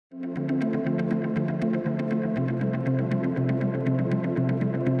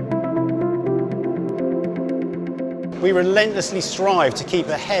we relentlessly strive to keep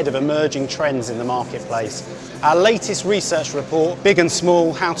ahead of emerging trends in the marketplace. Our latest research report, Big and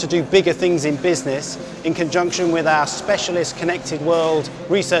Small, How to Do Bigger Things in Business, in conjunction with our specialist Connected World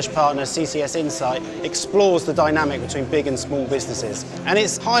research partner CCS Insight, explores the dynamic between big and small businesses. And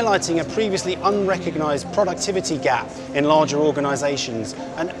it's highlighting a previously unrecognised productivity gap in larger organisations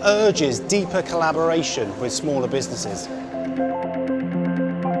and urges deeper collaboration with smaller businesses.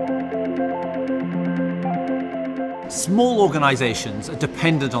 Small organisations are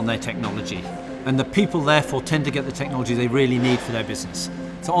dependent on their technology, and the people therefore tend to get the technology they really need for their business.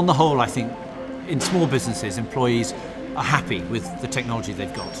 So on the whole, I think in small businesses, employees are happy with the technology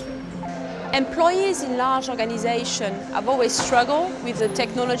they've got. Employees in large organizations have always struggled with the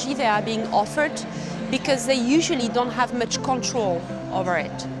technology they are being offered because they usually don't have much control over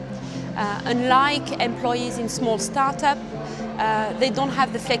it. Unlike employees in small startups, they don't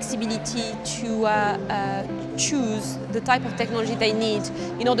have the flexibility to choose the type of technology they need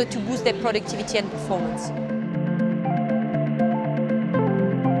in order to boost their productivity and performance.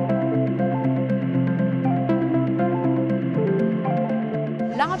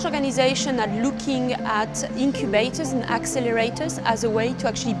 Large organizations are looking at incubators and accelerators as a way to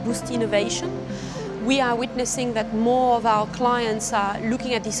actually boost innovation. We are witnessing that more of our clients are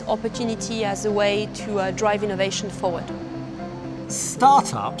looking at this opportunity as a way to drive innovation forward.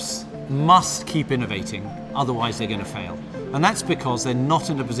 Startups must keep innovating, otherwise they're going to fail. And that's because they're not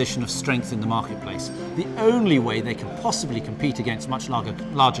in a position of strength in the marketplace. The only way they can possibly compete against much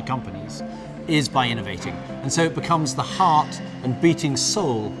larger companies is by innovating. And so it becomes the heart and beating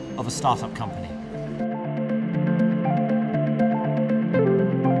soul of a startup company.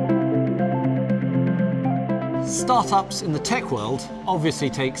 Startups in the tech world obviously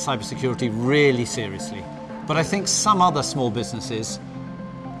take cybersecurity really seriously, but I think some other small businesses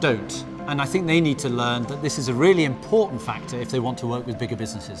don't. And I think they need to learn that this is a really important factor if they want to work with bigger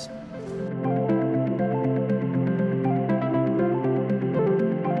businesses.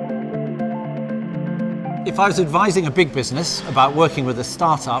 If I was advising a big business about working with a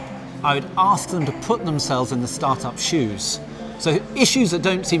startup, I would ask them to put themselves in the startup's shoes. So issues that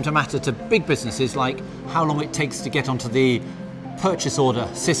don't seem to matter to big businesses, like how long it takes to get onto the purchase order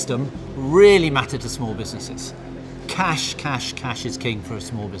system, really matter to small businesses. Cash, cash, cash is king for a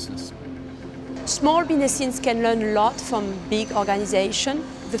small business. Small businesses can learn a lot from big organizations.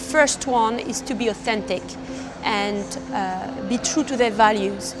 The first one is to be authentic and be true to their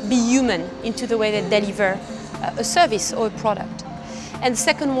values, be human into the way they deliver a service or a product. And the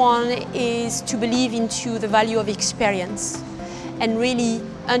second one is to believe into the value of experience and really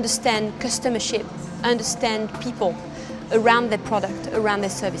understand customership, understand people around their product, around their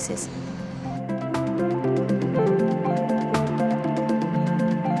services.